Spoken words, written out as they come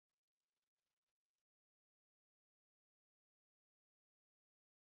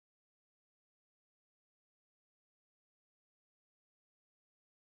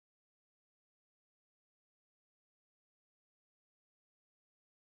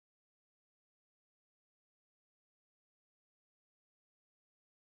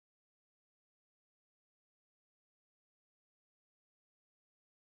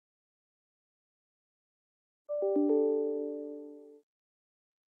How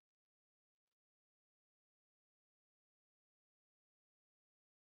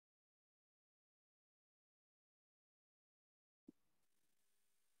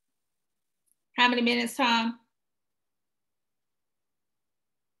many minutes, Tom?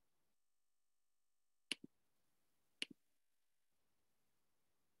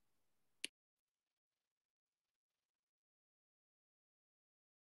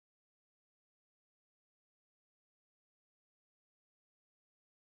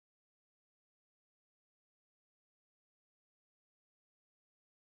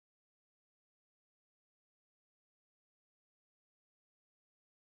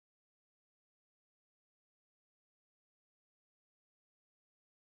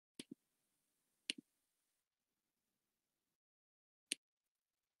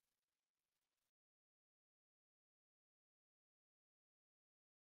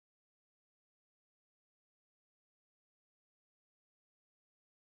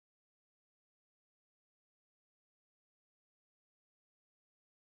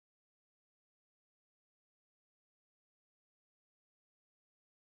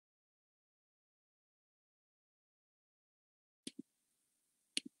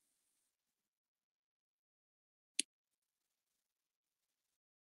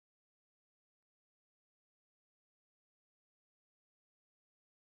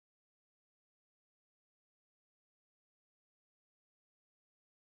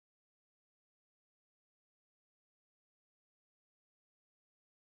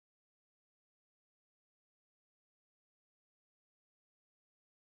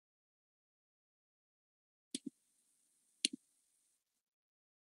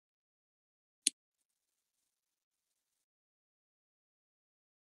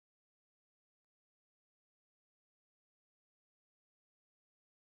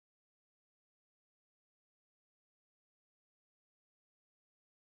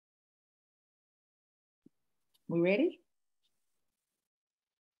 We ready?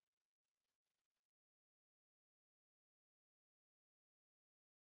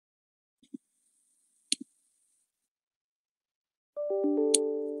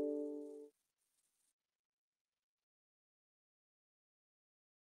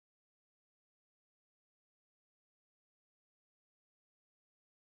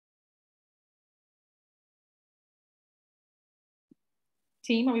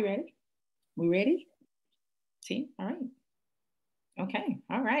 Team, are we ready? We ready? Team, all right. Okay,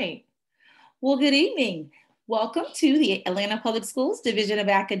 all right. Well, good evening. Welcome to the Atlanta Public Schools Division of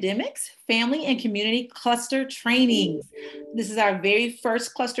Academics Family and Community Cluster Trainings. This is our very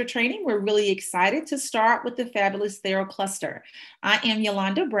first cluster training. We're really excited to start with the fabulous Therrell cluster. I am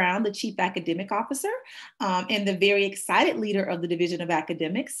Yolanda Brown, the Chief Academic Officer and the very excited leader of the Division of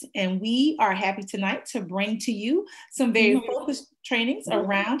Academics. And we are happy tonight to bring to you some very focused trainings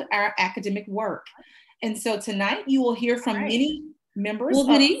around our academic work. And so tonight you will hear from many members. Well,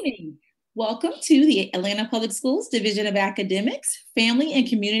 good evening. Welcome to the Atlanta Public Schools Division of Academics Family and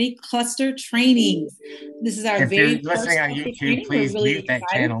Community Cluster Trainings. This is our very first on YouTube, training. Please We're really mute that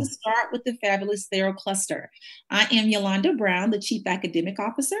excited channel. to start with the fabulous Therrell cluster. I am Yolanda Brown, the Chief Academic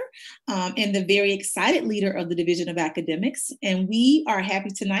Officer and the very excited leader of the Division of Academics. And we are happy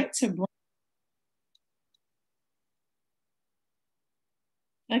tonight to bring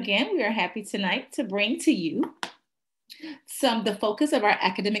Again, we are happy tonight to bring to you the focus of our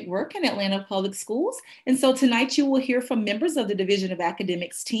academic work in Atlanta Public Schools. And so tonight you will hear from members of the Division of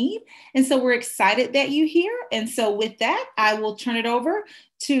Academics team. And so we're excited that you're here. And so with that, I will turn it over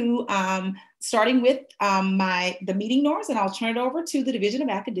to starting with the meeting norms, and I'll turn it over to the Division of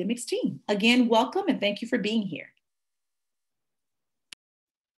Academics team. Again, welcome and thank you for being here.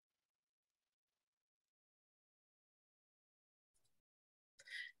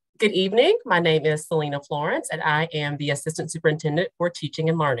 Good evening. My name is Selena Florence, and I am the Assistant Superintendent for Teaching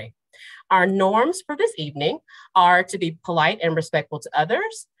and Learning. Our norms for this evening are to be polite and respectful to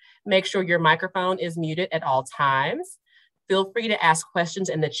others. Make sure your microphone is muted at all times. Feel free to ask questions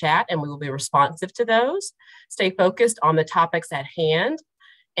in the chat, and we will be responsive to those. Stay focused on the topics at hand,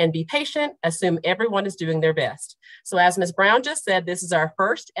 and be patient. Assume everyone is doing their best. So as Ms. Brown just said, this is our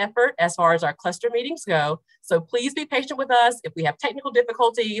first effort as far as our cluster meetings go. So please be patient with us. If we have technical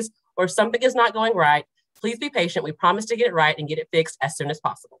difficulties or something is not going right, please be patient. We promise to get it right and get it fixed as soon as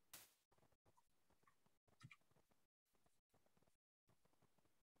possible.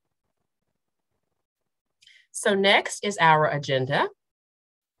 So next is our agenda.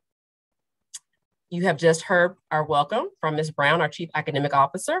 You have just heard our welcome from Ms. Brown, our Chief Academic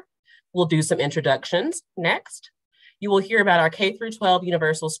Officer. We'll do some introductions next. You will hear about our K-12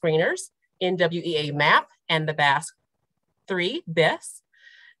 Universal Screeners NWEA MAP and the BASC 3 BESS.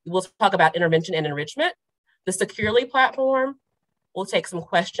 We'll talk about intervention and enrichment, the Securely platform. We'll take some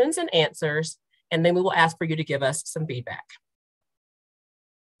questions and answers, and then we will ask for you to give us some feedback.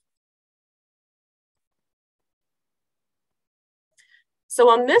 So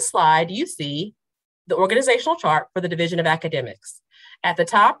on this slide, you see the organizational chart for the Division of Academics. At the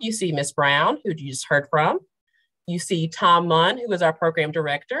top, you see Ms. Brown, who you just heard from. You see Tom Munn, who is our program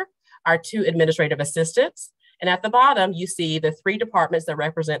director, our 2 administrative assistants. And at the bottom, you see the 3 departments that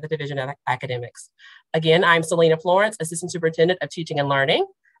represent the Division of Academics. Again, I'm Selena Florence, Assistant Superintendent of Teaching and Learning.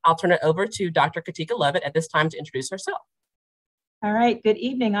 I'll turn it over to Dr. Katika Lovett at this time to introduce herself. All right, good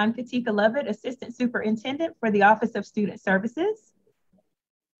evening. I'm Katika Lovett, Assistant Superintendent for the Office of Student Services.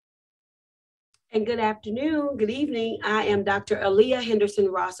 And good afternoon, good evening. I am Dr. Aaliyah Henderson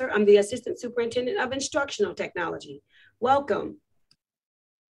Rosser. I'm the Assistant Superintendent of Instructional Technology. Welcome.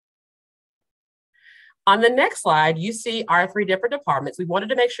 On the next slide, you see our 3 different departments. We wanted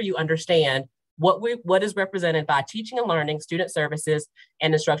to make sure you understand what is represented by Teaching and Learning, Student Services,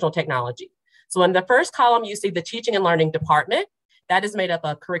 and Instructional Technology. So in the first column, you see the Teaching and Learning Department. That is made up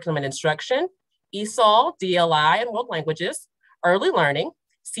of Curriculum and Instruction, ESOL, DLI, and World Languages, Early Learning,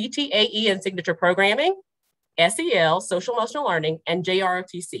 CTAE and Signature Programming, SEL, Social Emotional Learning, and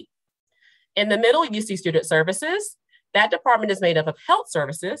JROTC. In the middle, you see Student Services. That department is made up of Health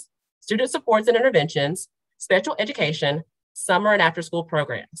Services, Student Supports and Interventions, Special Education, Summer and After School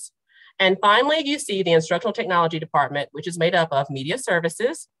Programs. And finally, you see the Instructional Technology Department, which is made up of Media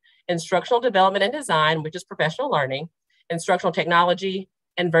Services, Instructional Development and Design, which is Professional Learning, Instructional Technology,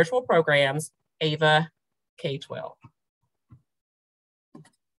 and Virtual Programs, AVA K-12.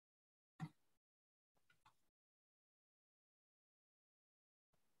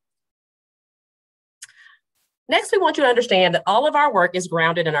 Next, we want you to understand that all of our work is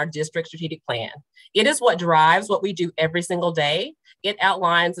grounded in our district strategic plan. It is what drives what we do every single day. It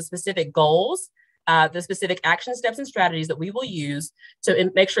outlines the specific goals, the specific action steps and strategies that we will use to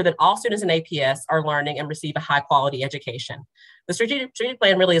make sure that all students in APS are learning and receive a high quality education. The strategic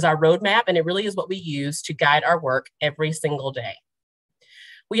plan really is our roadmap, and it really is what we use to guide our work every single day.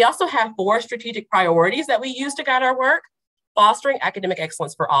 We also have 4 strategic priorities that we use to guide our work: fostering academic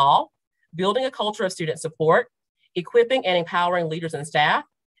excellence for all, building a culture of student support, equipping and empowering leaders and staff,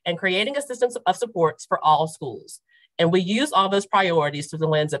 and creating a system of supports for all schools. And we use all those priorities through the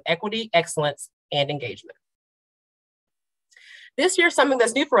lens of equity, excellence, and engagement. This year, something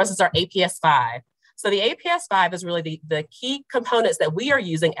that's new for us is our APS 5. So the APS 5 is really the key components that we are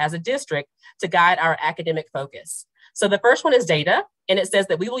using as a district to guide our academic focus. So the first one is data, and it says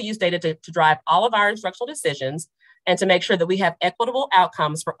that we will use data to drive all of our instructional decisions and to make sure that we have equitable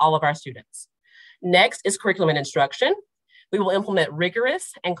outcomes for all of our students. Next is curriculum and instruction. We will implement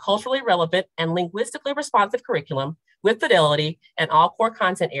rigorous and culturally relevant and linguistically responsive curriculum with fidelity in all core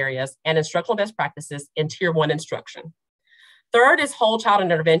content areas and instructional best practices in Tier 1 instruction. Third is whole child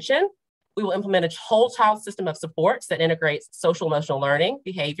intervention. We will implement a whole child system of supports that integrates social emotional learning,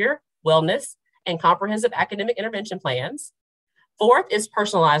 behavior, wellness, and comprehensive academic intervention plans. Fourth is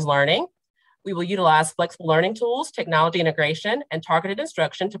personalized learning. We will utilize flexible learning tools, technology integration, and targeted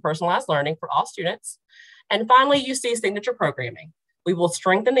instruction to personalize learning for all students. And finally, you see signature programming. We will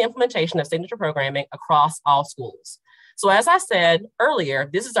strengthen the implementation of signature programming across all schools. So as I said earlier,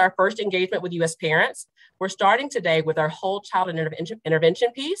 this is our first engagement with US parents. We're starting today with our whole child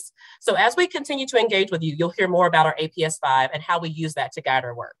intervention piece. So as we continue to engage with you, you'll hear more about our APS 5 and how we use that to guide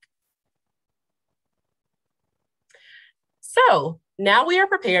our work. So now we are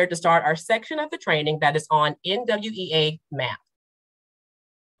prepared to start our section of the training that is on NWEA MAP.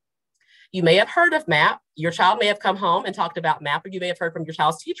 You may have heard of MAP. Your child may have come home and talked about MAP, or you may have heard from your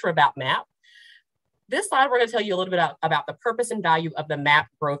child's teacher about MAP. This slide, we're going to tell you a little bit about the purpose and value of the MAP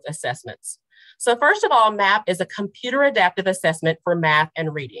growth assessments. So first of all, MAP is a computer adaptive assessment for math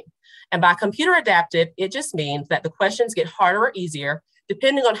and reading. And by computer adaptive, it just means that the questions get harder or easier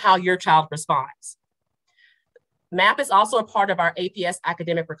depending on how your child responds. MAP is also a part of our APS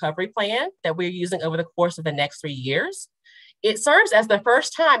academic recovery plan that we're using over the course of the next 3 years. It serves as the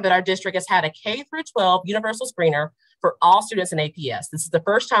first time that our district has had a K through 12 universal screener for all students in APS. This is the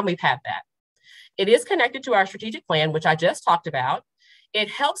first time we've had that. It is connected to our strategic plan, which I just talked about. It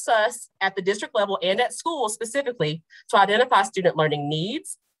helps us at the district level and at school specifically to identify student learning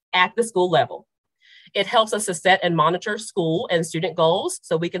needs at the school level. It helps us to set and monitor school and student goals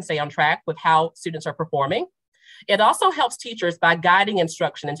so we can stay on track with how students are performing. It also helps teachers by guiding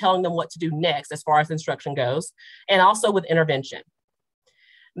instruction and telling them what to do next as far as instruction goes, and also with intervention.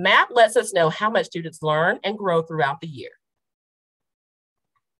 MAP lets us know how much students learn and grow throughout the year.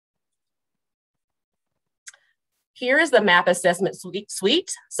 Here is the MAP assessment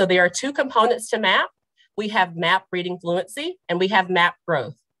suite. So there are two components to MAP. We have MAP reading fluency and we have MAP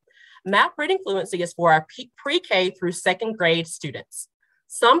growth. MAP reading fluency is for our pre-K through second grade students.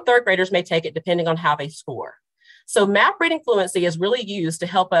 Some third graders may take it depending on how they score. So MAP reading fluency is really used to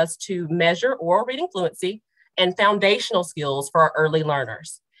help us to measure oral reading fluency and foundational skills for our early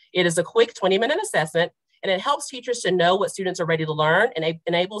learners. It is a quick 20-minute assessment, and it helps teachers to know what students are ready to learn and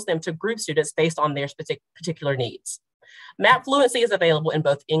enables them to group students based on their particular needs. MAP fluency is available in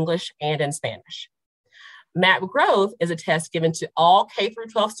both English and in Spanish. MAP growth is a test given to all K through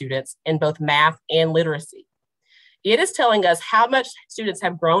 12 students in both math and literacy. It is telling us how much students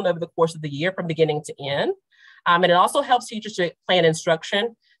have grown over the course of the year from beginning to end. And it also helps teachers to plan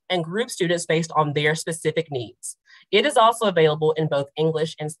instruction and group students based on their specific needs. It is also available in both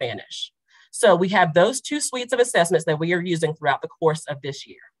English and Spanish. So we have those two suites of assessments that we are using throughout the course of this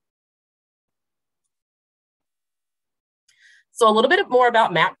year. So a little bit more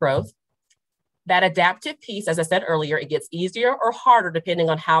about MAP growth. That adaptive piece, as I said earlier, it gets easier or harder depending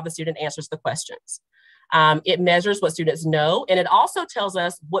on how the student answers the questions. It measures what students know, and it also tells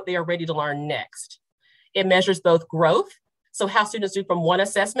us what they are ready to learn next. It measures both growth, so how students do from one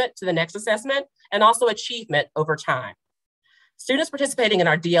assessment to the next assessment, and also achievement over time. Students participating in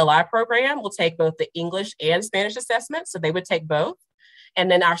our DLI program will take both the English and Spanish assessments, so they would take both.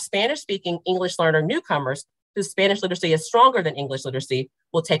 And then our Spanish-speaking English learner newcomers, whose Spanish literacy is stronger than English literacy,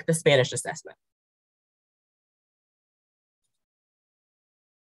 will take the Spanish assessment.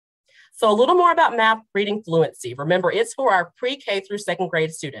 So a little more about MAP reading fluency. Remember, it's for our pre-K through second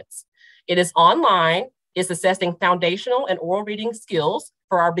grade students. It is online. It's assessing foundational and oral reading skills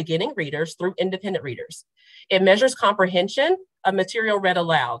for our beginning readers through independent readers. It measures comprehension of material read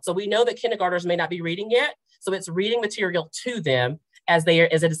aloud. So we know that kindergartners may not be reading yet, so it's reading material to them as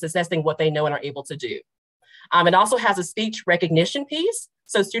it is assessing what they know and are able to do. It also has a speech recognition piece,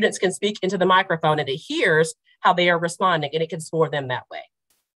 so students can speak into the microphone and it hears how they are responding, and it can score them that way.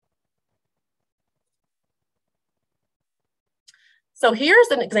 So here's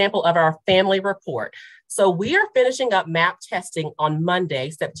an example of our family report. So we are finishing up MAP testing on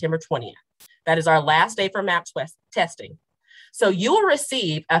Monday, September 20th. That is our last day for MAP testing. So you will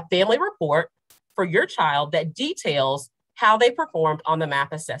receive a family report for your child that details how they performed on the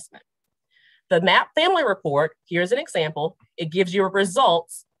MAP assessment. The MAP family report, here's an example. It gives you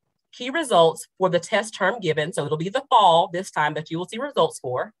results, key results for the test term given. So it'll be the fall this time that you will see results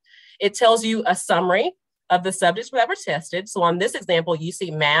for. It tells you a summary of the subjects that were tested. So on this example, you see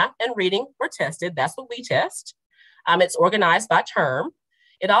math and reading were tested. That's what we test. It's organized by term.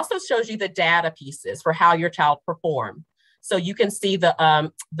 It also shows you the data pieces for how your child performed. So you can see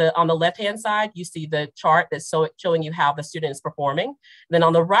on the left-hand side, you see the chart that's showing you how the student is performing. Then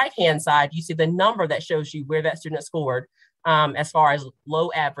on the right-hand side, you see the number that shows you where that student scored as far as low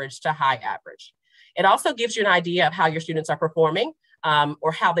average to high average. It also gives you an idea of how your students are performing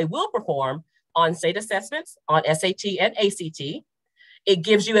or how they will perform on state assessments, on SAT and ACT. It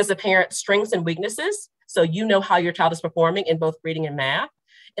gives you as a parent strengths and weaknesses, so you know how your child is performing in both reading and math.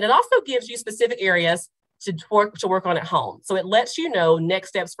 And it also gives you specific areas to work on at home. So it lets you know next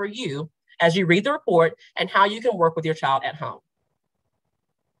steps for you as you read the report and how you can work with your child at home.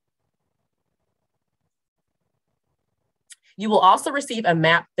 You will also receive a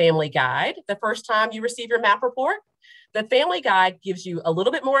MAP family guide the first time you receive your MAP report. The family guide gives you a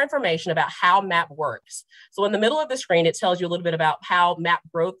little bit more information about how MAP works. So in the middle of the screen, it tells you a little bit about how MAP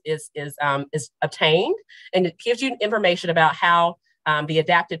growth is obtained, and it gives you information about how the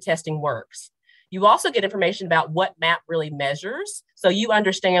adaptive testing works. You also get information about what MAP really measures, so you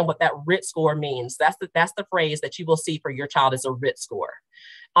understand what that RIT score means. That's the phrase that you will see for your child as a RIT score.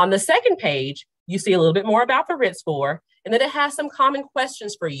 On the second page, you see a little bit more about the RIT score, and then it has some common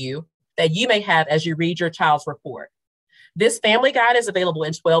questions for you that you may have as you read your child's report. This family guide is available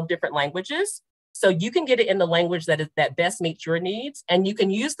in 12 different languages, so you can get it in the language that best meets your needs, and you can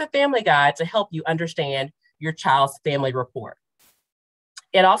use the family guide to help you understand your child's family report.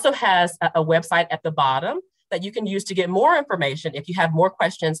 It also has a website at the bottom that you can use to get more information if you have more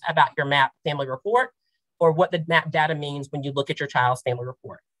questions about your MAP family report or what the MAP data means when you look at your child's family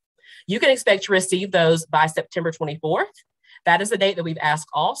report. You can expect to receive those by September 24th. That is the date that we've asked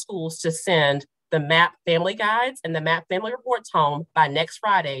all schools to send the MAP family guides and the MAP family reports home by next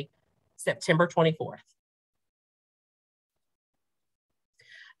Friday, September 24th.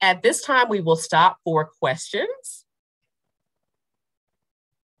 At this time, we will stop for questions.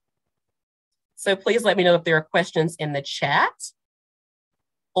 So please let me know if there are questions in the chat,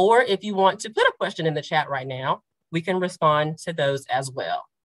 or if you want to put a question in the chat right now, we can respond to those as well.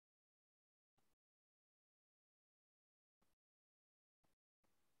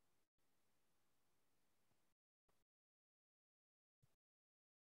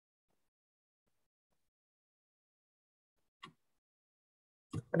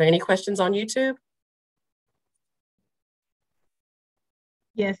 Are there any questions on YouTube?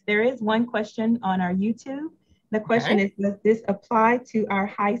 Yes, there is one question on our YouTube. The question is, does this apply to our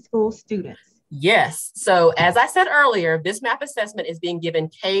high school students? Yes. So as I said earlier, this MAP assessment is being given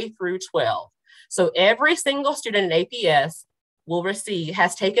K through 12. So every single student in APS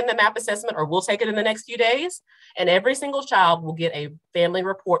has taken the MAP assessment or will take it in the next few days. And every single child will get a family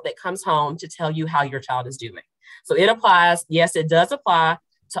report that comes home to tell you how your child is doing. So it applies, yes, it does apply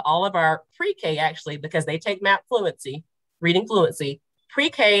to all of our pre-K actually, because they take MAP fluency, reading fluency.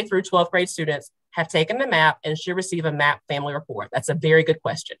 Pre-K through 12th grade students have taken the MAP and should receive a MAP family report. That's a very good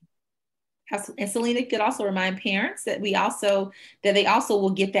question. And Selena could also remind parents that they also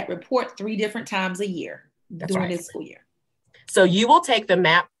will get that report 3 different times a year during this school year. So you will take the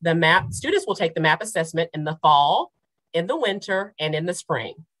MAP, students will take the MAP assessment in the fall, in the winter, and in the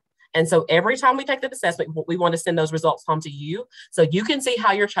spring. And so every time we take the assessment, we want to send those results home to you so you can see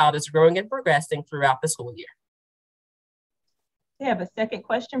how your child is growing and progressing throughout the school year. We have a second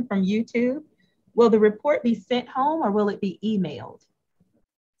question from YouTube. Will the report be sent home or will it be emailed?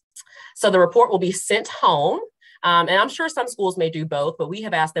 So the report will be sent home. And I'm sure some schools may do both, but we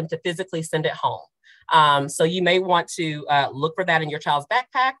have asked them to physically send it home. So you may want to look for that in your child's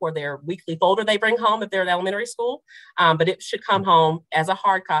backpack or their weekly folder they bring home if they're at elementary school. But it should come home as a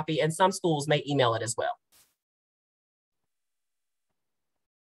hard copy, and some schools may email it as well.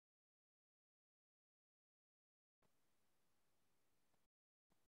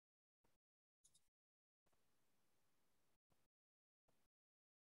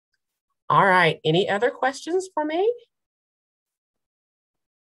 All right, any other questions for me?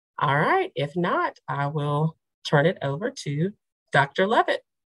 All right, if not, I will turn it over to Dr. Lovett.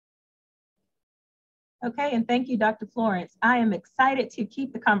 Okay, and thank you, Dr. Florence. I am excited to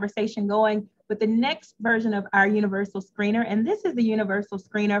keep the conversation going with the next version of our universal screener, and this is the universal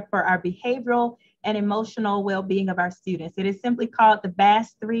screener for our behavioral and emotional well-being of our students. It is simply called the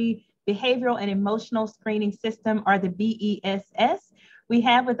BAS-3 Behavioral and Emotional Screening System, or the BESS. We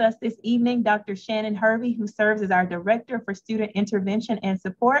have with us this evening Dr. Shannon Hervey, who serves as our Director for Student Intervention and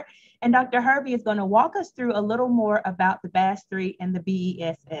Support. And Dr. Hervey is going to walk us through a little more about the BAS-3 and the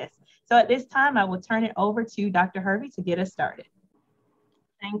BESS. So at this time, I will turn it over to Dr. Hervey to get us started.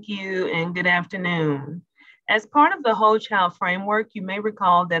 Thank you and good afternoon. As part of the Whole Child Framework, you may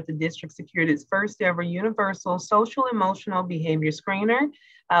recall that the district secured its first ever universal social emotional behavior screener,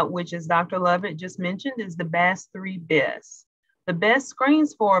 which, as Dr. Lovett just mentioned, is the BAS-3 BESS. The BESS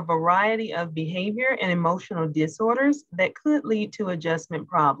screens for a variety of behavior and emotional disorders that could lead to adjustment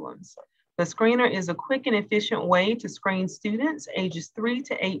problems. The screener is a quick and efficient way to screen students ages 3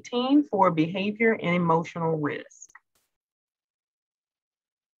 to 18 for behavior and emotional risk.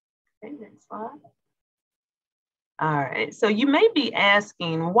 Okay, next slide. All right, so you may be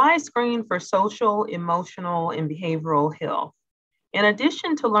asking, why screen for social, emotional, and behavioral health? In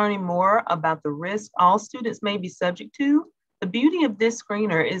addition to learning more about the risks all students may be subject to, the beauty of this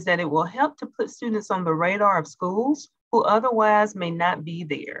screener is that it will help to put students on the radar of schools who otherwise may not be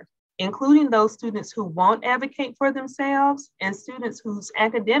there, including those students who won't advocate for themselves and students whose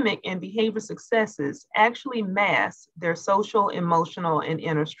academic and behavior successes actually mask their social, emotional, and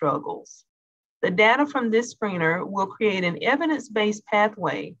inner struggles. The data from this screener will create an evidence-based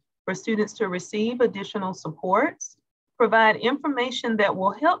pathway for students to receive additional supports, provide information that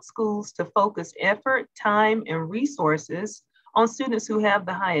will help schools to focus effort, time, and resources on students who have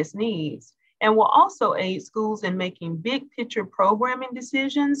the highest needs, and will also aid schools in making big picture programming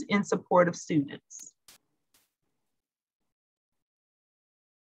decisions in support of students.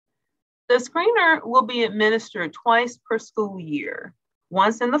 The screener will be administered twice per school year,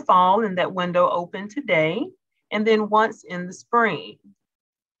 once in the fall, and that window opened today, and then once in the spring.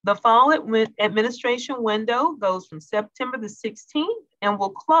 The fall administration window goes from September the 16th and will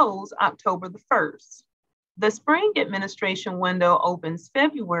close October the 1st. The spring administration window opens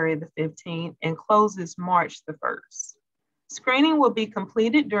February the 15th and closes March the 1st. Screening will be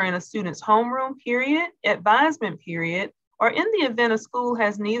completed during a student's homeroom period, advisement period, or in the event a school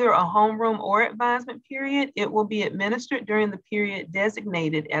has neither a homeroom or advisement period, it will be administered during the period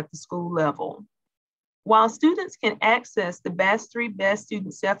designated at the school level. While students can access the BAS-3 BESS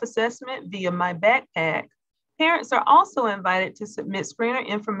Student Self-Assessment via My Backpack, parents are also invited to submit screener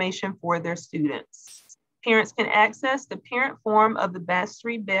information for their students. Parents can access the parent form of the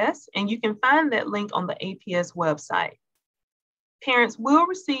BAS-3 BESS, and you can find that link on the APS website. Parents will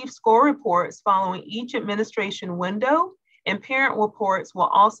receive score reports following each administration window, and parent reports will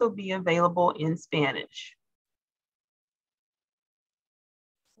also be available in Spanish.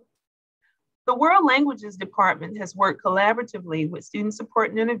 The World Languages Department has worked collaboratively with Student Support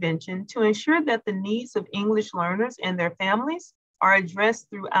and Intervention to ensure that the needs of English learners and their families are addressed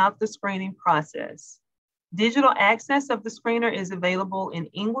throughout the screening process. Digital access of the screener is available in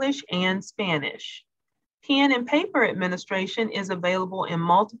English and Spanish. Pen and paper administration is available in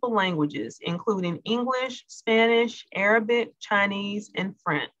multiple languages, including English, Spanish, Arabic, Chinese, and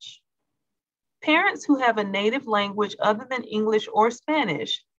French. Parents who have a native language other than English or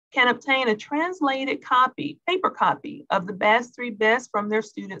Spanish can obtain a translated copy, paper copy of the BAS3 BEST from their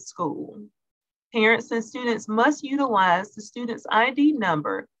student's school. Parents and students must utilize the student's ID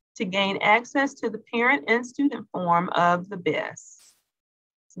number to gain access to the parent and student form of the BEST.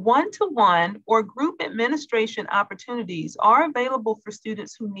 One-to-one or group administration opportunities are available for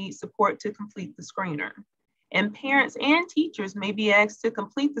students who need support to complete the screener. And parents and teachers may be asked to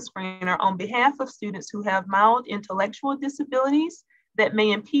complete the screener on behalf of students who have mild intellectual disabilities that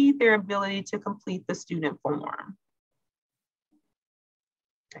may impede their ability to complete the student form.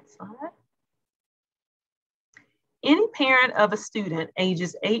 Next slide. Any parent of a student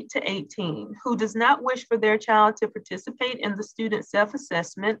ages 8 to 18 who does not wish for their child to participate in the student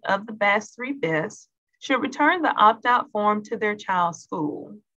self-assessment of the BAS3 BEST should return the opt-out form to their child's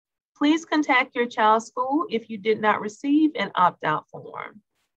school. Please contact your child's school if you did not receive an opt-out form.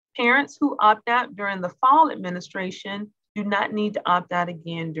 Parents who opt out during the fall administration do not need to opt out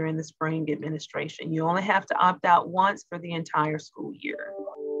again during the spring administration. You only have to opt out once for the entire school year.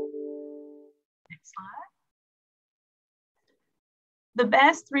 Next slide. The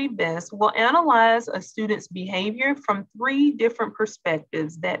BAS3 BEST will analyze a student's behavior from 3 different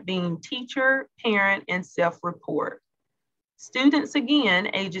perspectives, that being teacher, parent, and self-report. Students,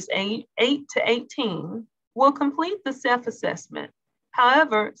 again, ages 8 to 18, will complete the self-assessment.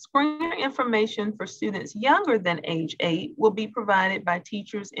 However, screener information for students younger than age 8 will be provided by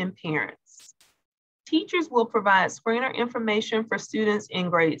teachers and parents. Teachers will provide screener information for students in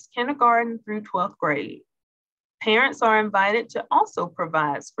grades kindergarten through 12th grade. Parents are invited to also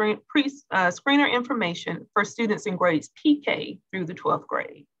provide screener information for students in grades PK through the 12th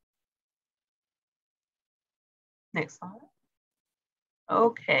grade. Next slide.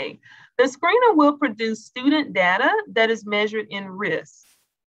 Okay, the screener will produce student data that is measured in risk.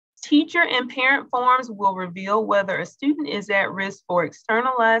 Teacher and parent forms will reveal whether a student is at risk for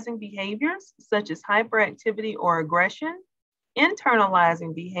externalizing behaviors such as hyperactivity or aggression,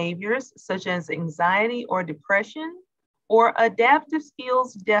 internalizing behaviors such as anxiety or depression, or adaptive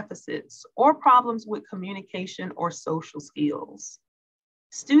skills deficits or problems with communication or social skills.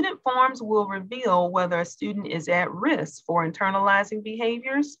 Student forms will reveal whether a student is at risk for internalizing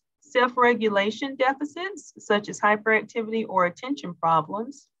behaviors, self-regulation deficits such as hyperactivity or attention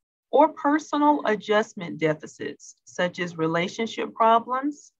problems, or personal adjustment deficits such as relationship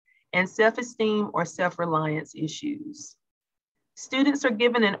problems and self-esteem or self-reliance issues. Students are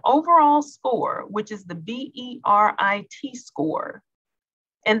given an overall score, which is the BERIT score,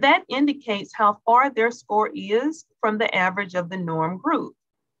 and that indicates how far their score is from the average of the norm group.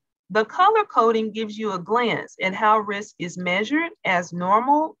 The color coding gives you a glance at how risk is measured as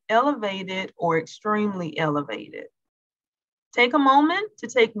normal, elevated, or extremely elevated. Take a moment to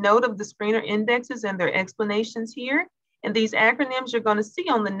take note of the screener indexes and their explanations here, and these acronyms you're going to see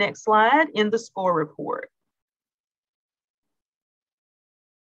on the next slide in the score report.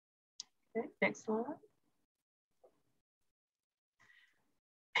 Okay, next slide.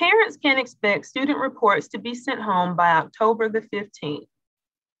 Parents can expect student reports to be sent home by October the 15th.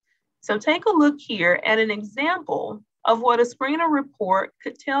 So take a look here at an example of what a screener report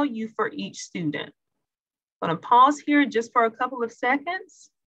could tell you for each student. I'm going to pause here just for a couple of seconds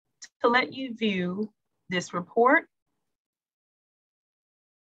to let you view this report.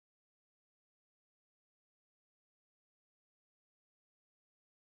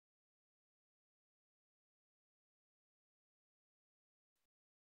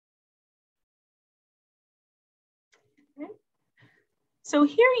 So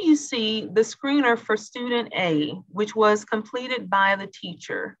here you see the screener for student A, which was completed by the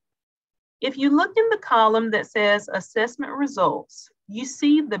teacher. If you look in the column that says assessment results, you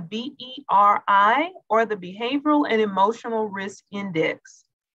see the BERI, or the Behavioral and Emotional Risk Index,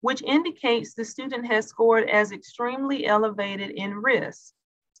 which indicates the student has scored as extremely elevated in risk.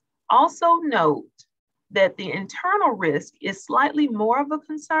 Also note that the internal risk is slightly more of a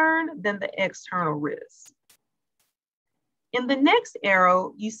concern than the external risk. In the next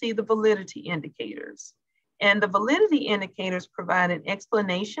arrow, you see the validity indicators, and the validity indicators provide an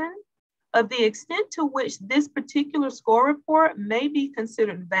explanation of the extent to which this particular score report may be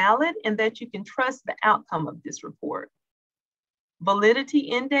considered valid and that you can trust the outcome of this report. Validity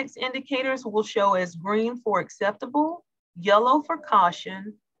index indicators will show as green for acceptable, yellow for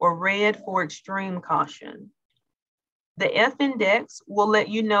caution, or red for extreme caution. The F index will let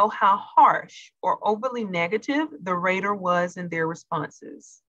you know how harsh or overly negative the rater was in their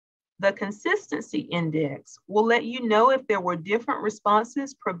responses. The consistency index will let you know if there were different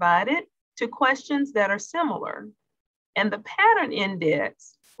responses provided to questions that are similar. And the pattern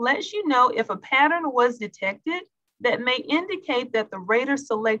index lets you know if a pattern was detected that may indicate that the rater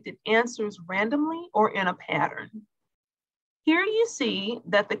selected answers randomly or in a pattern. Here you see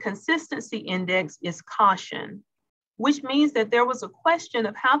that the consistency index is caution, which means that there was a question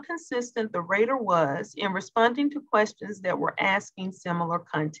of how consistent the rater was in responding to questions that were asking similar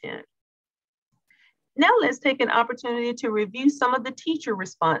content. Now let's take an opportunity to review some of the teacher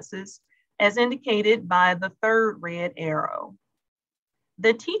responses as indicated by the third red arrow.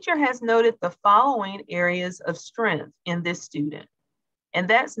 The teacher has noted the following areas of strength in this student, and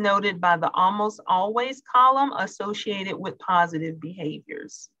that's noted by the almost always column associated with positive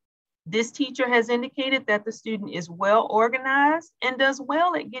behaviors. This teacher has indicated that the student is well organized and does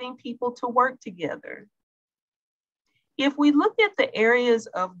well at getting people to work together. If we look at the areas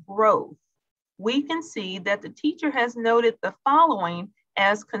of growth, we can see that the teacher has noted the following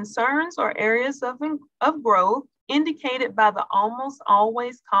as concerns or areas of growth indicated by the almost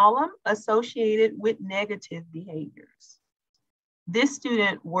always column associated with negative behaviors. This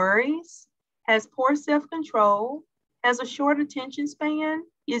student worries, has poor self-control, has a short attention span,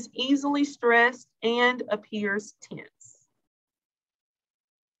 is easily stressed, and appears tense.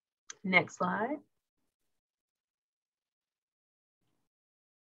 Next slide.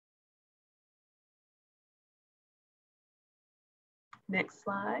 Next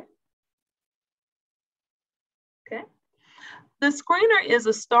slide. Okay. The screener is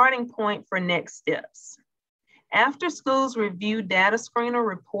a starting point for next steps. After schools review data screener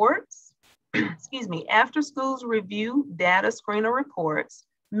reports, after schools review data screener reports,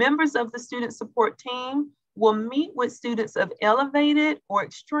 members of the student support team will meet with students of elevated or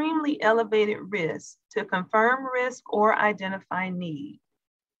extremely elevated risk to confirm risk or identify need.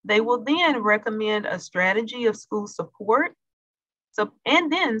 They will then recommend a strategy of school support, and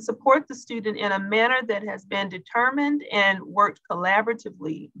then support the student in a manner that has been determined and worked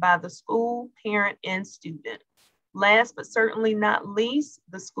collaboratively by the school, parent, and student. Last but certainly not least,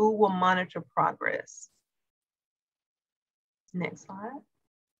 the school will monitor progress. Next slide.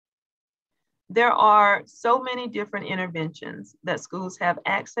 There are so many different interventions that schools have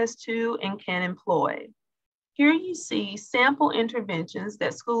access to and can employ. Here you see sample interventions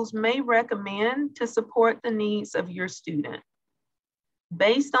that schools may recommend to support the needs of your student.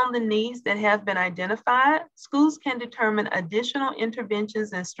 Based on the needs that have been identified, schools can determine additional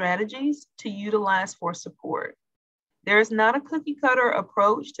interventions and strategies to utilize for support. There is not a cookie cutter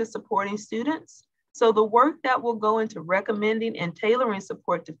approach to supporting students, so the work that will go into recommending and tailoring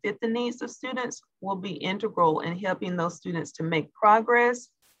support to fit the needs of students will be integral in helping those students to make progress,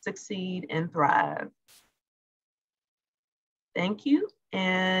 succeed, and thrive. Thank you.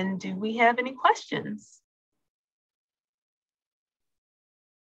 And do we have any questions?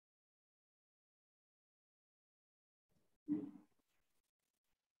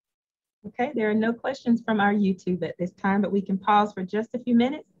 Okay, there are no questions from our YouTube at this time, but we can pause for just a few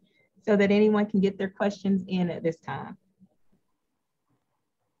minutes so that anyone can get their questions in at this time.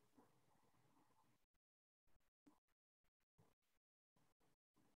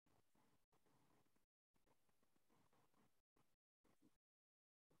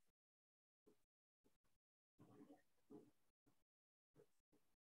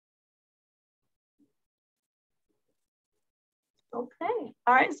 Okay,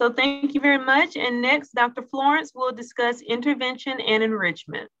 all right, so thank you very much. And next, Dr. Florence will discuss intervention and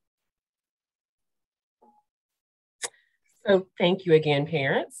enrichment. So thank you again,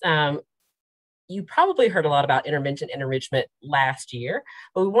 parents. You probably heard a lot about intervention and enrichment last year,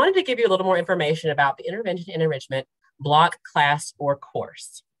 but we wanted to give you a little more information about the intervention and enrichment block, class, or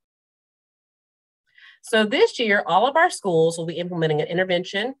course. So this year, all of our schools will be implementing an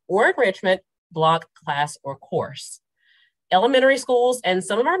intervention or enrichment block, class, or course. Elementary schools and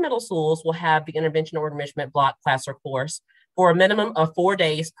some of our middle schools will have the intervention or enrichment block, class, or course for a minimum of 4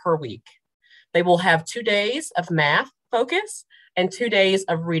 days per week. They will have 2 days of math focus and 2 days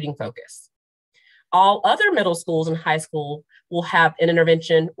of reading focus. All other middle schools and high school will have an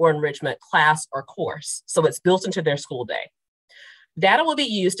intervention or enrichment class or course, so it's built into their school day. Data will be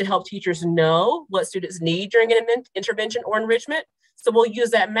used to help teachers know what students need during an intervention or enrichment, so we'll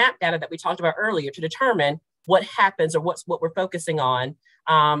use that map data that we talked about earlier to determine what happens or what we're focusing on,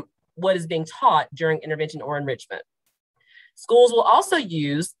 what is being taught during intervention or enrichment. Schools will also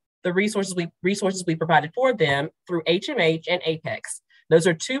use the resources we provided for them through HMH and Apex. Those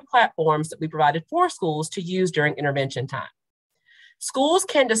are two platforms that we provided for schools to use during intervention time. Schools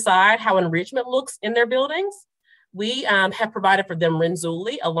can decide how enrichment looks in their buildings. We have provided for them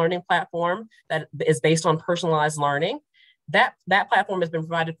Renzulli, a learning platform that is based on personalized learning. That platform has been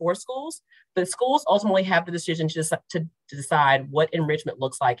provided for schools, but schools ultimately have the decision to decide what enrichment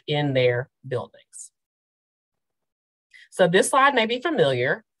looks like in their buildings. So this slide may be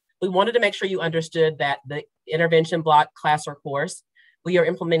familiar. We wanted to make sure you understood that the intervention block class or course, we are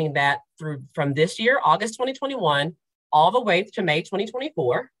implementing that from this year, August 2021, all the way to May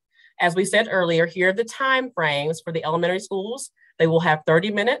 2024. As we said earlier, here are the time frames for the elementary schools. They will have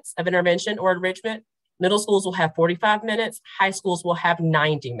 30 minutes of intervention or enrichment. Middle schools will have 45 minutes. High schools will have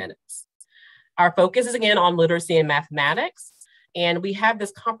 90 minutes. Our focus is again on literacy and mathematics. And we have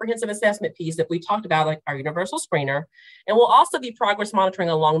this comprehensive assessment piece that we talked about, like our universal screener. And we'll also be progress monitoring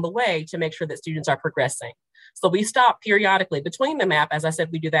along the way to make sure that students are progressing. So we stop periodically between the map. As I said,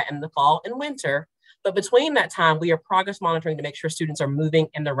 we do that in the fall and winter. But between that time, we are progress monitoring to make sure students are moving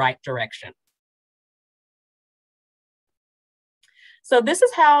in the right direction. So this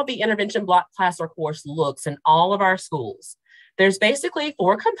is how the intervention block class or course looks in all of our schools. There's basically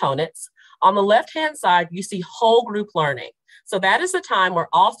 4 components. On the left-hand side, you see whole group learning. So that is the time where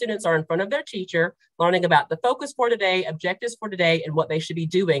all students are in front of their teacher, learning about the focus for today, objectives for today, and what they should be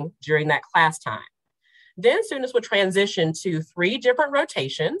doing during that class time. Then students would transition to 3 different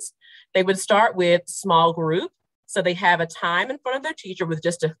rotations. They would start with small group. So they have a time in front of their teacher with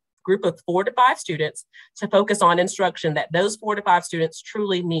just a group of 4 to 5 students to focus on instruction that those 4 to 5 students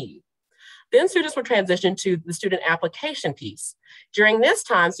truly need. Then students would transition to the student application piece. During this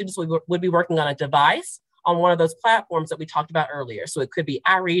time, students would be working on a device on one of those platforms that we talked about earlier. So it could be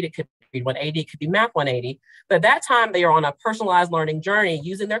iRead, it could be Read 180, it could be Math 180. But at that time, they are on a personalized learning journey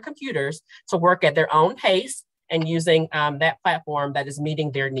using their computers to work at their own pace and using that platform that is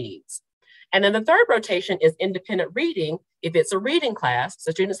meeting their needs. And then the third rotation is independent reading. If it's a reading class,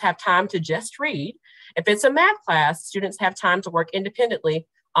 so students have time to just read. If it's a math class, students have time to work independently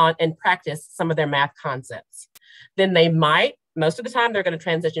on and practice some of their math concepts. Then they might, most of the time, they're going to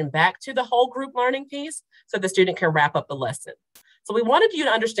transition back to the whole group learning piece so the student can wrap up the lesson. So we wanted you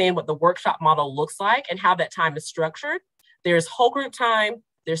to understand what the workshop model looks like and how that time is structured. There's whole group time,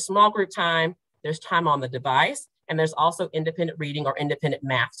 there's small group time, there's time on the device, and there's also independent reading or independent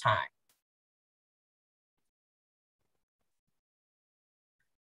math time.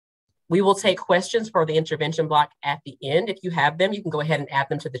 We will take questions for the intervention block at the end. If you have them, you can go ahead and add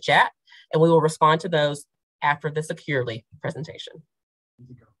them to the chat, and we will respond to those after the Securely presentation.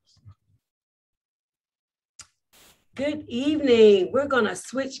 Good evening. We're going to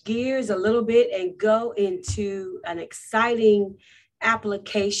switch gears a little bit and go into an exciting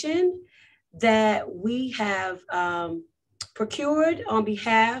application that we have procured on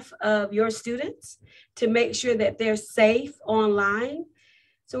behalf of your students to make sure that they're safe online.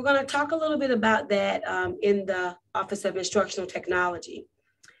 So we're going to talk a little bit about that in the Office of Instructional Technology.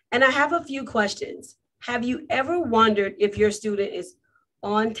 And I have a few questions. Have you ever wondered if your student is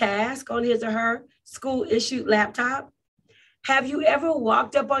on task on his or her school-issued laptop? Have you ever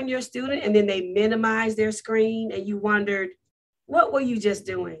walked up on your student and then they minimized their screen and you wondered, what were you just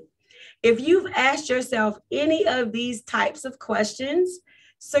doing? If you've asked yourself any of these types of questions,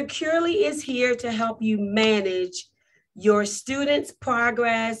 Securely is here to help you manage your students'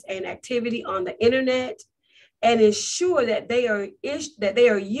 progress and activity on the internet and ensure that they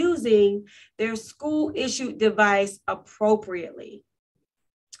are using their school-issued device appropriately.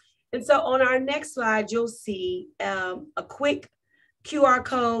 And so on our next slide, you'll see a quick QR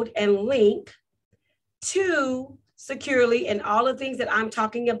code and link to Securely and all the things that I'm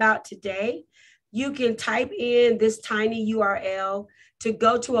talking about today. You can type in this tiny URL to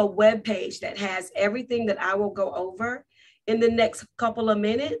go to a web page that has everything that I will go over in the next couple of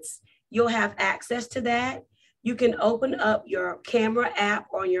minutes. You'll have access to that. You can open up your camera app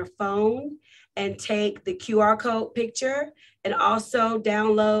on your phone and take the QR code picture and also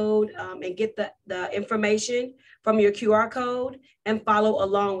download and get the information from your QR code and follow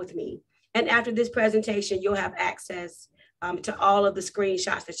along with me. And after this presentation, you'll have access to all of the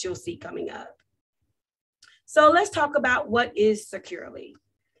screenshots that you'll see coming up. So let's talk about what is Securely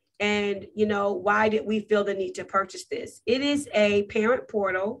and why did we feel the need to purchase this? It is a parent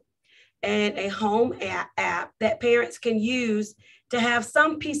portal and a home app that parents can use to have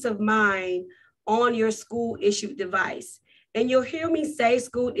some peace of mind on your school issued device. And you'll hear me say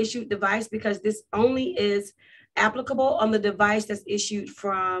school issued device because this only is applicable on the device that's issued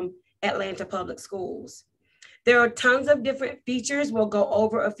from Atlanta Public Schools. There are tons of different features. We'll go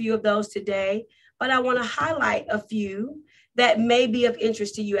over a few of those today, but I want to highlight a few that may be of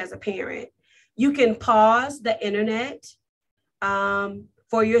interest to you as a parent. You can pause the internet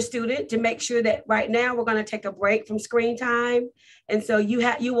for your student to make sure that right now we're going to take a break from screen time. And so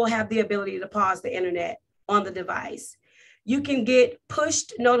you will have the ability to pause the internet on the device. You can get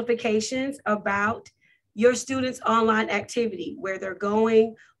pushed notifications about your students' online activity, where they're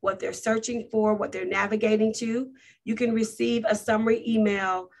going, what they're searching for, what they're navigating to. You can receive a summary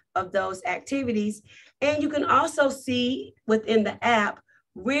email of those activities. And you can also see within the app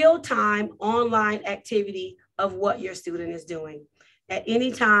real-time online activity of what your student is doing at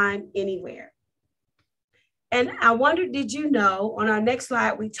any time, anywhere. And I wonder, did you know, on our next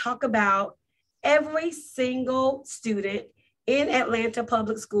slide, we talk about every single student in Atlanta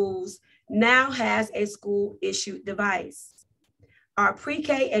Public Schools now has a school-issued device. Our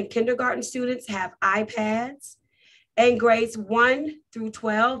pre-K and kindergarten students have iPads, and grades 1 through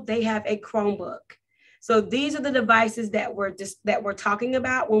 12, they have a Chromebook. So these are the devices that we're talking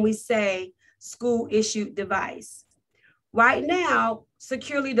about when we say school-issued device. Right now,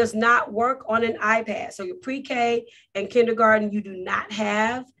 Securely does not work on an iPad. So your pre-K and kindergarten, you do not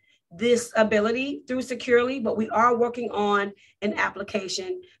have this ability through Securely, but we are working on an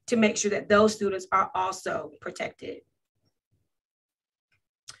application to make sure that those students are also protected.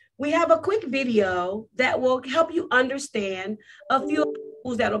 We have a quick video that will help you understand a few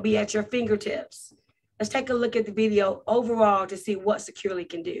tools that will be at your fingertips. Let's take a look at the video overall to see what Securely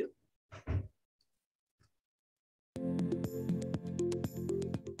can do.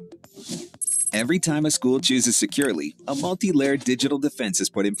 Every time a school chooses Securely, a multi-layered digital defense is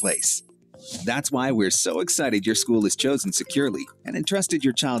put in place. That's why we're so excited your school has chosen Securely and entrusted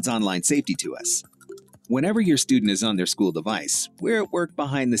your child's online safety to us. Whenever your student is on their school device, we're at work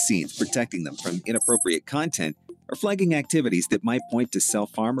behind the scenes protecting them from inappropriate content or flagging activities that might point to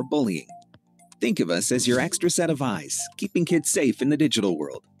self-harm or bullying. Think of us as your extra set of eyes, keeping kids safe in the digital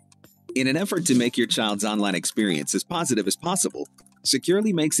world. In an effort to make your child's online experience as positive as possible,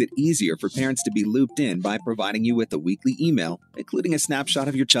 Securely makes it easier for parents to be looped in by providing you with a weekly email, including a snapshot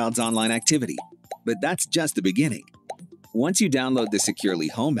of your child's online activity. But that's just the beginning. Once you download the Securely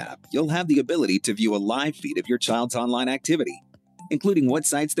Home app, you'll have the ability to view a live feed of your child's online activity, including what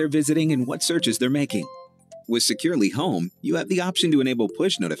sites they're visiting and what searches they're making. With Securely Home, you have the option to enable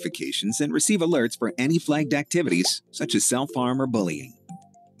push notifications and receive alerts for any flagged activities, such as self-harm or bullying.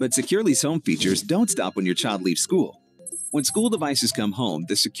 But Securely's home features don't stop when your child leaves school. When school devices come home,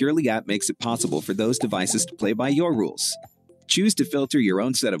 the Securely app makes it possible for those devices to play by your rules. Choose to filter your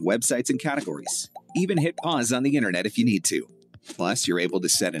own set of websites and categories. Even hit pause on the internet if you need to. Plus, you're able to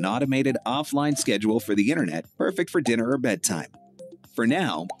set an automated offline schedule for the internet, perfect for dinner or bedtime. For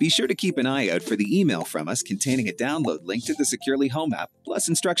now, be sure to keep an eye out for the email from us containing a download link to the Securely Home app, plus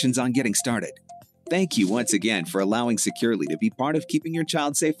instructions on getting started. Thank you once again for allowing Securely to be part of keeping your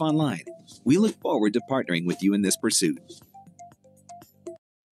child safe online. We look forward to partnering with you in this pursuit.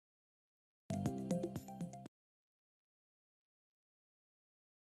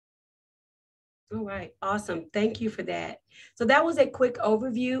 All right, awesome. Thank you for that. So that was a quick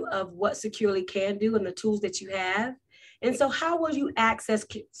overview of what Securely can do and the tools that you have. And so how will you access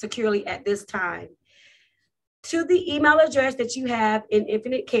Securely at this time? To the email address that you have in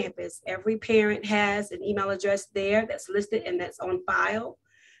Infinite Campus. Every parent has an email address there that's listed and that's on file.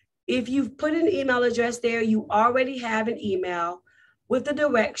 If you've put an email address there, you already have an email with the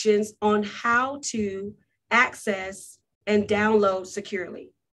directions on how to access and download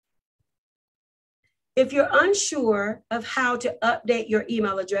Securely. If you're unsure of how to update your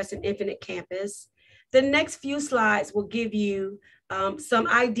email address in Infinite Campus, the next few slides will give you some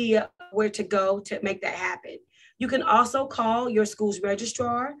idea where to go to make that happen. You can also call your school's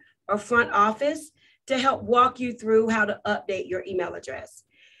registrar or front office to help walk you through how to update your email address.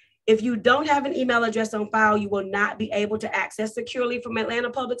 If you don't have an email address on file, you will not be able to access Securely from Atlanta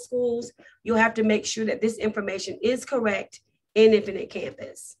Public Schools. You'll have to make sure that this information is correct in Infinite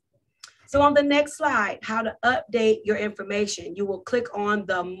Campus. So on the next slide, how to update your information, you will click on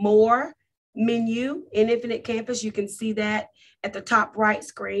the More menu in Infinite Campus. You can see that at the top right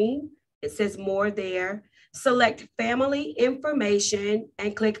screen. It says More there. Select Family Information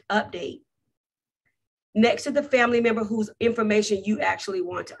and click Update. Next to the family member whose information you actually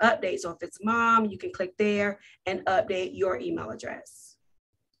want to update. So if it's mom, you can click there and update your email address.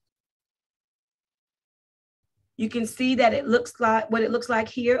 You can see that it looks like what it looks like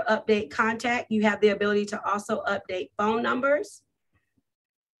here, update contact. You have the ability to also update phone numbers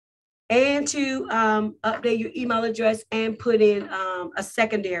and to update your email address and put in a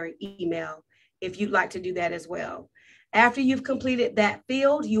secondary email if you'd like to do that as well. After you've completed that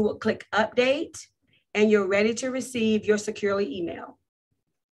field, you will click update and you're ready to receive your Securely email.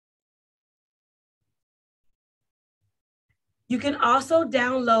 You can also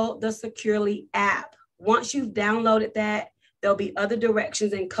download the Securely app. Once you've downloaded that, there'll be other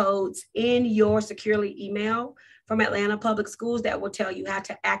directions and codes in your Securely email from Atlanta Public Schools that will tell you how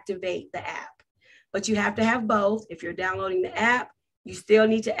to activate the app. But you have to have both. If you're downloading the app, you still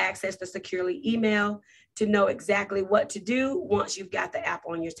need to access the Securely email to know exactly what to do once you've got the app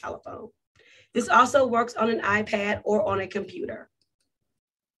on your telephone. This also works on an iPad or on a computer.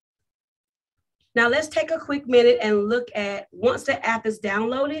 Now let's take a quick minute and look at, once the app is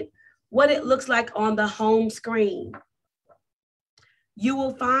downloaded, what it looks like on the home screen. You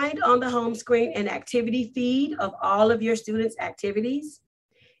will find on the home screen an activity feed of all of your students' activities.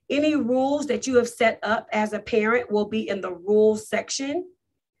 Any rules that you have set up as a parent will be in the rules section.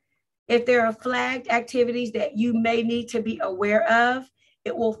 If there are flagged activities that you may need to be aware of,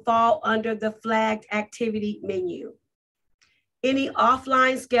 it will fall under the flagged activity menu. Any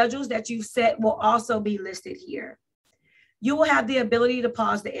offline schedules that you've set will also be listed here. You will have the ability to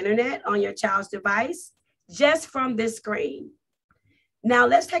pause the internet on your child's device just from this screen. Now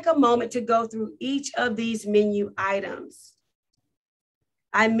let's take a moment to go through each of these menu items.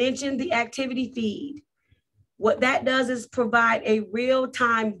 I mentioned the activity feed. What that does is provide a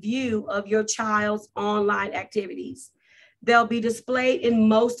real-time view of your child's online activities. They'll be displayed in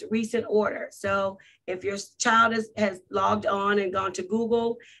most recent order. So if your child has logged on and gone to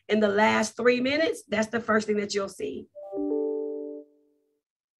Google in the last 3 minutes, that's the first thing that you'll see.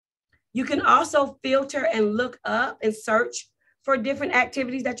 You can also filter and look up and search for different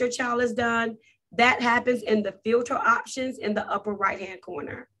activities that your child has done. That happens in the filter options in the upper right-hand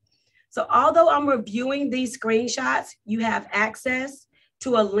corner. So although I'm reviewing these screenshots, you have access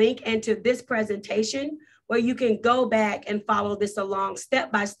to a link into this presentation where you can go back and follow this along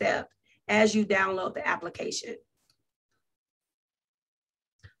step by step as you download the application.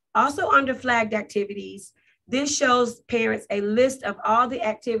 Also under flagged activities, this shows parents a list of all the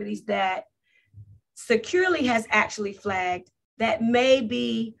activities that Securely has actually flagged that may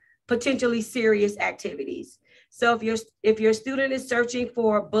be potentially serious activities. So if your student is searching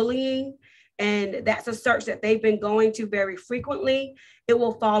for bullying, and that's a search that they've been going to very frequently, it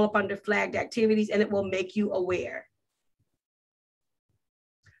will fall up under flagged activities and it will make you aware.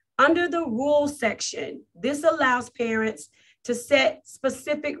 Under the rules section, this allows parents to set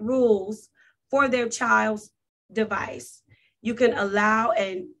specific rules for their child's device. You can allow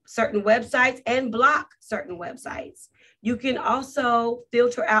certain websites and block certain websites. You can also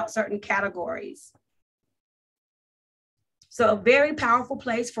filter out certain categories. So a very powerful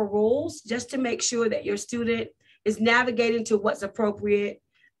place for rules, just to make sure that your student is navigating to what's appropriate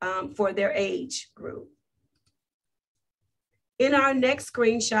for their age group. In our next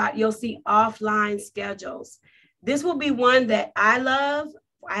screenshot, you'll see offline schedules. This will be one that I love.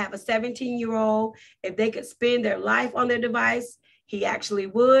 I have a 17-year-old. If they could spend their life on their device, he actually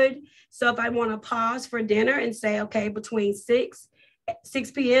would. So if I want to pause for dinner and say, okay, between 6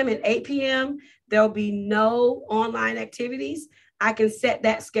 p.m. and 8 p.m., there'll be no online activities, I can set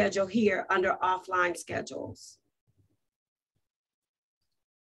that schedule here under offline schedules.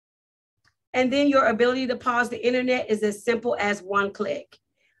 And then your ability to pause the internet is as simple as one click.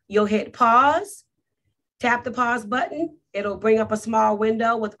 You'll hit pause, tap the pause button. It'll bring up a small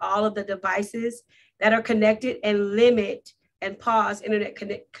window with all of the devices that are connected and limit and pause internet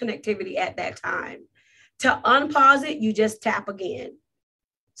connectivity at that time. To unpause it, you just tap again.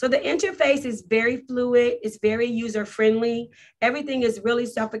 So the interface is very fluid, it's very user-friendly. Everything is really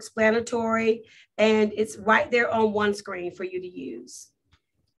self-explanatory, and it's right there on one screen for you to use.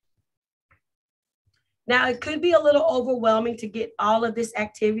 Now, it could be a little overwhelming to get all of this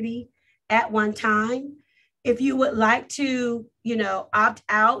activity at one time. If you would like to, opt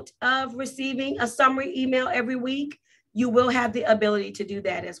out of receiving a summary email every week, you will have the ability to do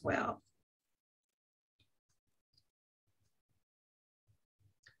that as well.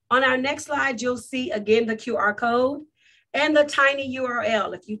 On our next slide, you'll see again the QR code and the tiny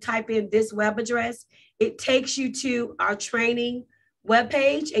URL. If you type in this web address, it takes you to our training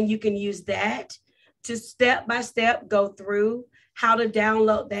webpage, and you can use that to step by step go through how to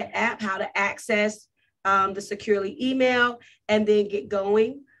download that app, how to access the Securely email, and then get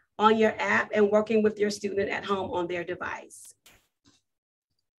going on your app and working with your student at home on their device.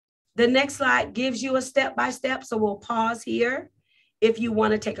 The next slide gives you a step-by-step, so we'll pause here. If you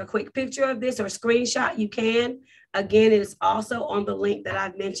want to take a quick picture of this or screenshot, you can. Again, it is also on the link that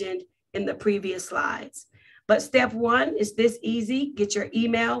I've mentioned in the previous slides. But step one is this easy. Get your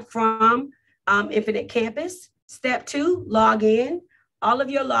email from Infinite Campus. Step 2, log in. All of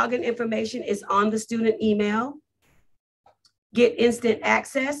your login information is on the student email. Get instant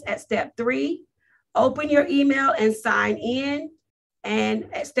access at step 3. Open your email and sign in.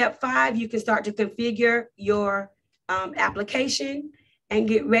 And at step 5, you can start to configure your application and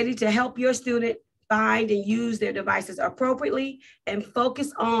get ready to help your student find and use their devices appropriately and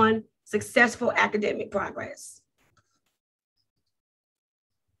focus on successful academic progress.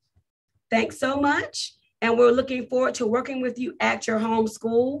 Thanks so much. And we're looking forward to working with you at your home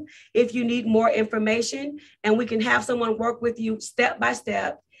school. If you need more information, and we can have someone work with you step by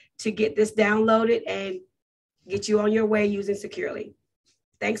step to get this downloaded and get you on your way using Securely.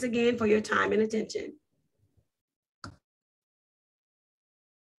 Thanks again for your time and attention.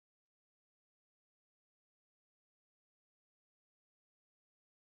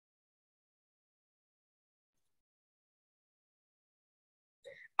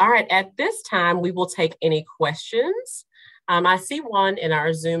 All right, at this time, we will take any questions. I see one in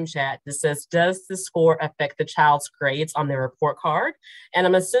our Zoom chat that says, does the score affect the child's grades on their report card? And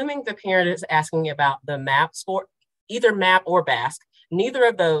I'm assuming the parent is asking about the MAP score, either MAP or BASC. Neither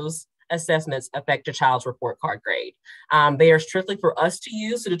of those assessments affect your child's report card grade. They are strictly for us to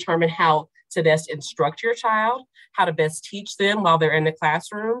use to determine how to best instruct your child, how to best teach them while they're in the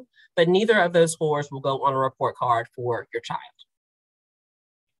classroom, but neither of those scores will go on a report card for your child.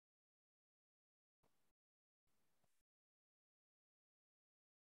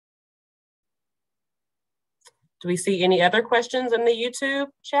 Do we see any other questions in the YouTube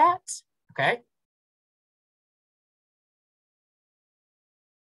chat? Okay.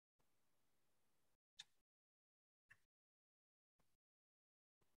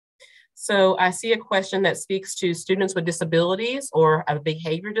 So I see a question that speaks to students with disabilities or a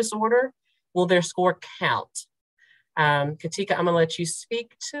behavior disorder. Will their score count? Katika, I'm gonna let you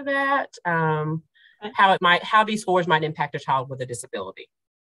speak to that. How these scores might impact a child with a disability.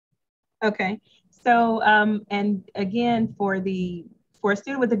 Okay, so and again, for a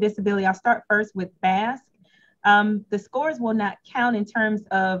student with a disability, I'll start first with BASC. The scores will not count in terms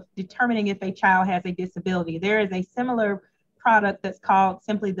of determining if a child has a disability. There is a similar product that's called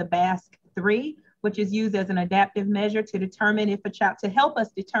simply the BASC-3, which is used as an adaptive measure to determine if a child, to help us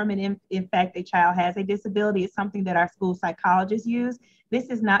determine if in fact a child has a disability. It's something that our school psychologists use. This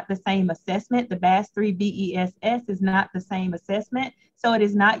is not the same assessment. The BASC-3 BESS is not the same assessment. So it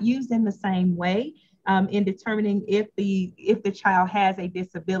is not used in the same way in determining if the child has a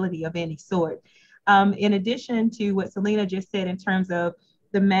disability of any sort. In addition to what Selena just said in terms of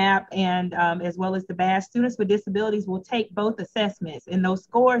the MAP and as well as the BASC, students with disabilities will take both assessments, and those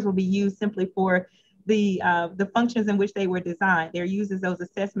scores will be used simply for the functions in which they were designed. They're used as those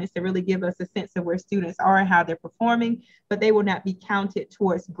assessments to really give us a sense of where students are and how they're performing, but they will not be counted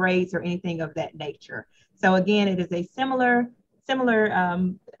towards grades or anything of that nature. So again, it is a similar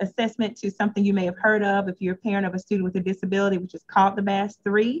assessment to something you may have heard of if you're a parent of a student with a disability, which is called the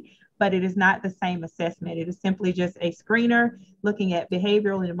BASC-3, but it is not the same assessment. It is simply just a screener looking at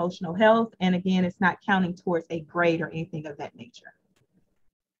behavioral and emotional health. And again, it's not counting towards a grade or anything of that nature.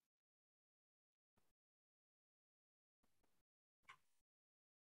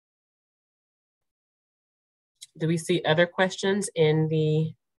 Do we see other questions in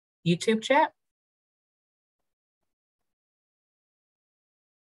the YouTube chat?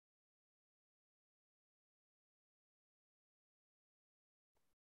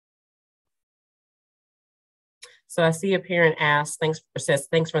 So I see a parent says,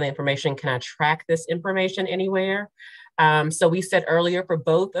 thanks for the information. Can I track this information anywhere? So we said earlier for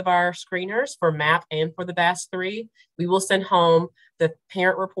both of our screeners, for MAP and for the BASC-3, we will send home the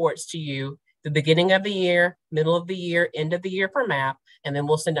parent reports to you the beginning of the year, middle of the year, end of the year for MAP, and then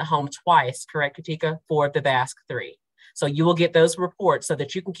we'll send it home twice, correct, Katika, for the BASC-3. So you will get those reports so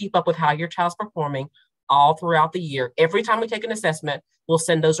that you can keep up with how your child's performing all throughout the year. Every time we take an assessment, we'll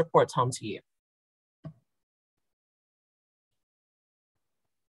send those reports home to you.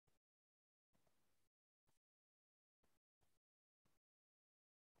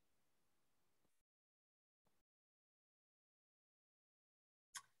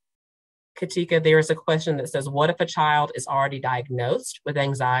 Katika, there is a question that says, what if a child is already diagnosed with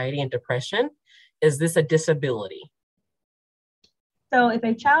anxiety and depression? Is this a disability? So if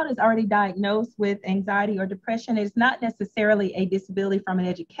a child is already diagnosed with anxiety or depression, it's not necessarily a disability from an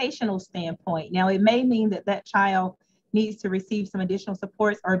educational standpoint. Now, it may mean that that child needs to receive some additional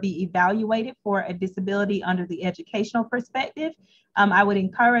supports or be evaluated for a disability under the educational perspective. I would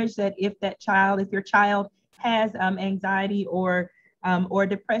encourage that if your child has anxiety or or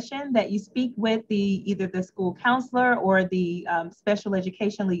depression, that you speak with either the school counselor or the special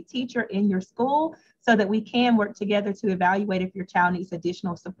education lead teacher in your school, so that we can work together to evaluate if your child needs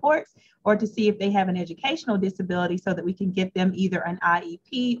additional supports, or to see if they have an educational disability, so that we can get them either an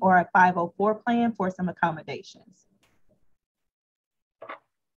IEP or a 504 plan for some accommodations.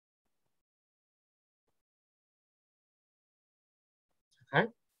 Okay.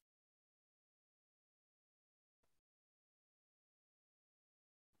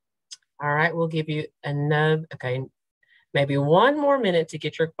 All right, we'll give you another, okay, maybe one more minute to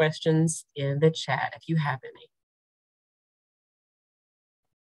get your questions in the chat if you have any.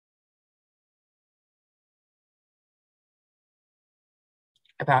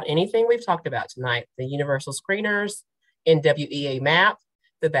 About anything we've talked about tonight, the universal screeners, NWEA map,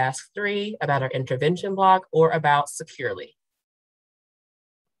 the BASC-3, about our intervention block, or about Securely.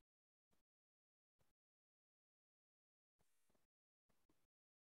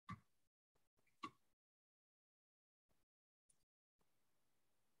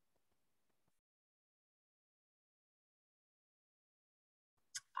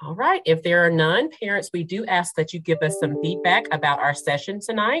 All right, if there are none, parents, we do ask that you give us some feedback about our session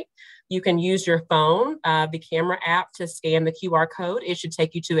tonight. You can use your phone, the camera app, to scan the QR code. It should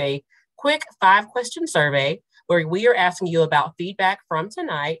take you to a quick 5-question survey where we are asking you about feedback from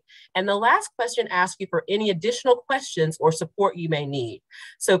tonight. And the last question asks you for any additional questions or support you may need.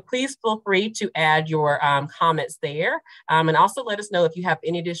 So please feel free to add your comments there. And also let us know if you have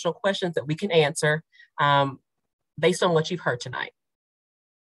any additional questions that we can answer based on what you've heard tonight.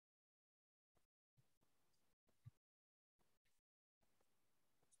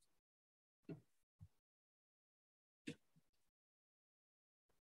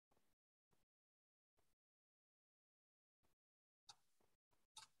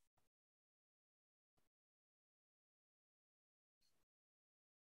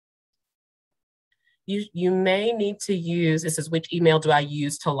 You may need to use, this is which email do I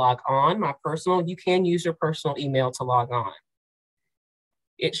use to log on? My personal, you can use your personal email to log on.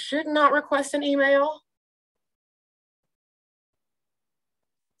 It should not request an email,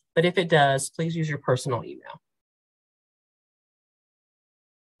 but if it does, please use your personal email.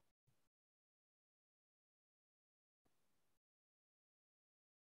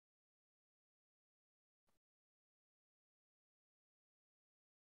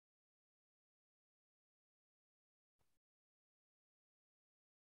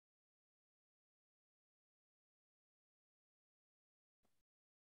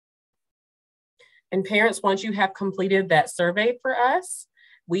 And parents, once you have completed that survey for us,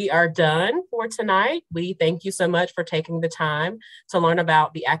 we are done for tonight. We thank you so much for taking the time to learn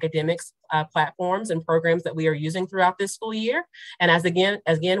about the academics platforms and programs that we are using throughout this school year. And as again,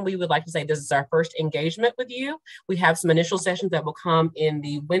 we would like to say this is our first engagement with you. We have some initial sessions that will come in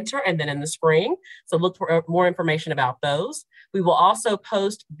the winter and then in the spring. So look for more information about those. We will also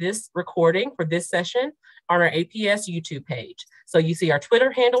post this recording for this session on our APS YouTube page. So you see our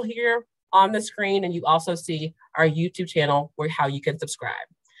Twitter handle here on the screen, and you also see our YouTube channel where how you can subscribe.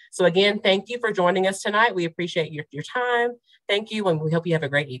 So again, thank you for joining us tonight. We appreciate your time. Thank you, and we hope you have a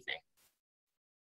great evening.